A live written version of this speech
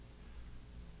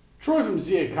Troy from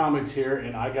ZA Comics here,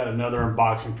 and I got another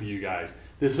unboxing for you guys.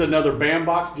 This is another BAM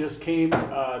box, just came the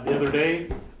other day.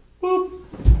 Boop.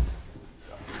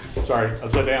 Sorry,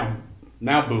 upside down.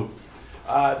 Now boop.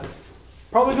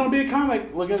 Probably going to be a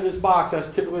comic. Looking at this box, that's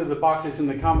typically the box that's in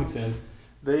the comics in.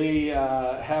 They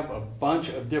have a bunch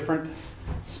of different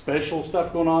special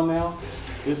stuff going on now.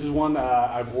 This is one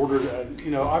I've ordered.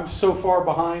 I'm so far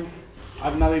behind,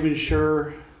 I'm not even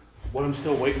sure what I'm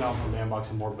still waiting on from BAM box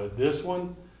anymore. But this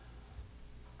one,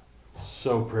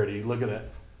 so pretty. Look at that.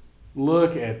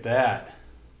 Look at that.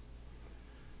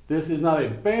 This is not a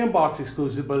BAM box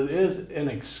exclusive, but it is an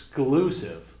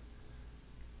exclusive.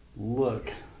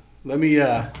 Look. Let me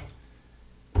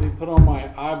put on my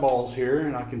eyeballs here,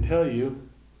 and I can tell you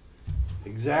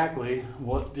exactly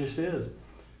what this is.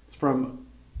 It's from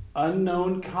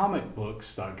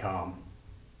UnknownComicBooks.com.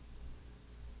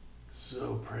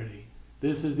 So pretty.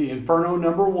 This is the Inferno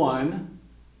 #1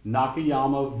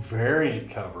 Nakayama variant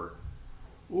cover.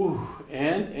 Ooh,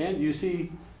 and you see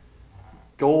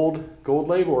gold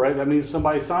label, right? That means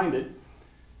somebody signed it.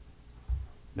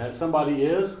 That somebody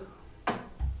is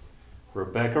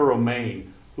Rebecca Romijn,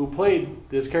 who played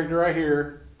this character right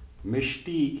here,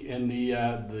 Mystique, in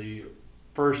the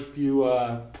first few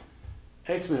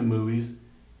X-Men movies.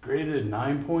 Graded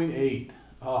 9.8.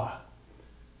 Ah,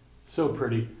 so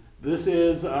pretty. This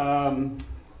is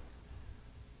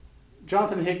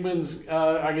Jonathan Hickman's,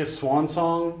 swan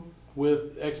song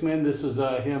with X-Men. This is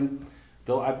him.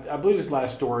 I believe his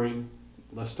last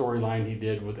storyline he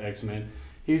did with X-Men.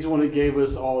 He's the one that gave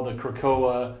us all the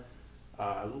Krakoa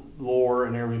lore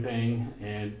and everything.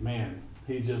 And man,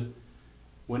 he's just,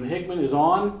 when Hickman is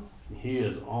on, he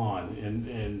is on.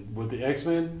 And with the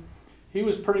X-Men, he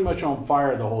was pretty much on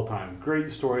fire the whole time. Great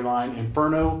storyline.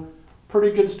 Inferno, pretty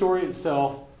good story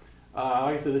itself. Like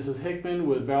I said, this is Hickman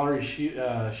with Valerie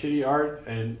Schiti art,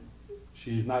 and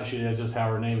she's not Schiti, that's just how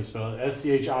her name is spelled.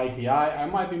 Schiti. I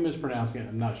might be mispronouncing it,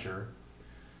 I'm not sure.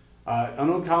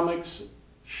 Unknown Comics,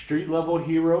 street level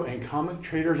hero and comic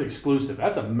traders exclusive.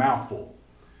 That's a mouthful.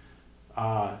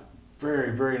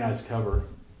 Very, very nice cover.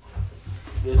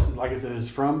 This, like I said, is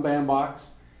from BAM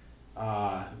box.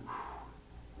 I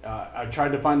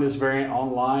tried to find this variant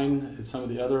online at some of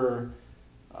the other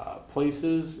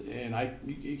places, and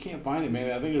you can't find it,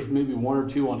 man. I think there's maybe one or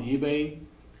two on eBay.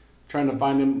 Trying to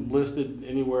find them listed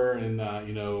anywhere in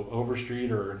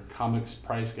Overstreet or Comics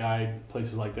Price Guide,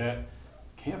 places like that.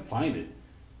 Can't find it.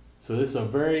 So this is a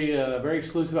very very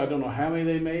exclusive. I don't know how many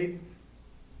they made,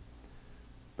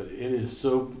 but it is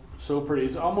so pretty.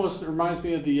 It reminds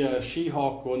me of the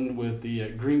She-Hulk one with the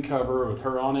green cover with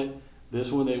her on it.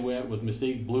 This one they went with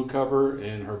Mystique blue cover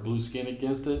and her blue skin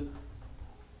against it.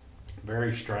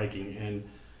 Very striking, and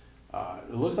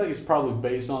it looks like it's probably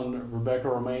based on Rebecca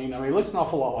Romijn. I mean, it looks an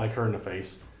awful lot like her in the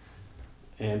face,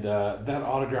 and that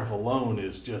autograph alone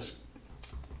is just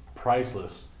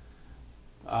priceless.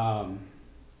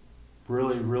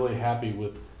 Really, really happy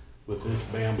with this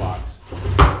BAM box.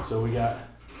 So we got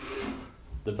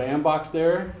the BAM box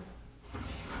there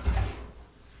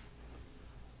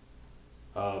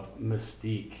of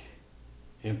Mystique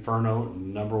Inferno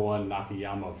 #1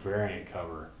 Nakayama variant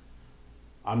cover.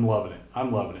 I'm loving it.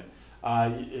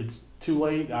 It's too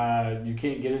late. You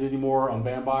can't get it anymore on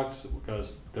BAM box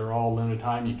because they're all limited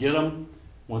time. You get them.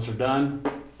 Once they're done,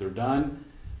 they're done.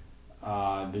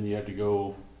 Then you have to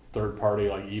go third party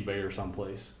like eBay or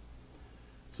someplace.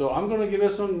 So I'm going to give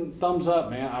this one thumbs up,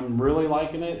 man. I'm really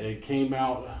liking it. It came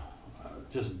out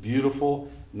just beautiful.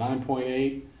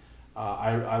 9.8.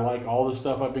 I like all the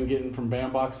stuff I've been getting from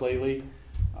BAM box lately.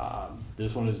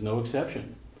 This one is no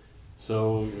exception.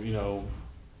 So,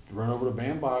 run over to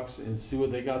BAM box and see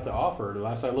what they got to offer. The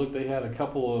last I looked, they had a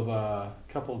couple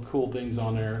of cool things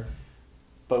on there.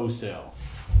 Faux sale.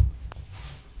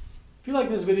 If you like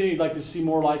this video and you'd like to see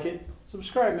more like it,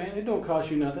 subscribe, man. It don't cost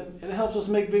you nothing, and it helps us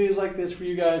make videos like this for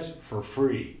you guys for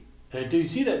free. And until you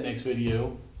see that next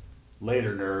video,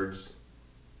 later, nerds.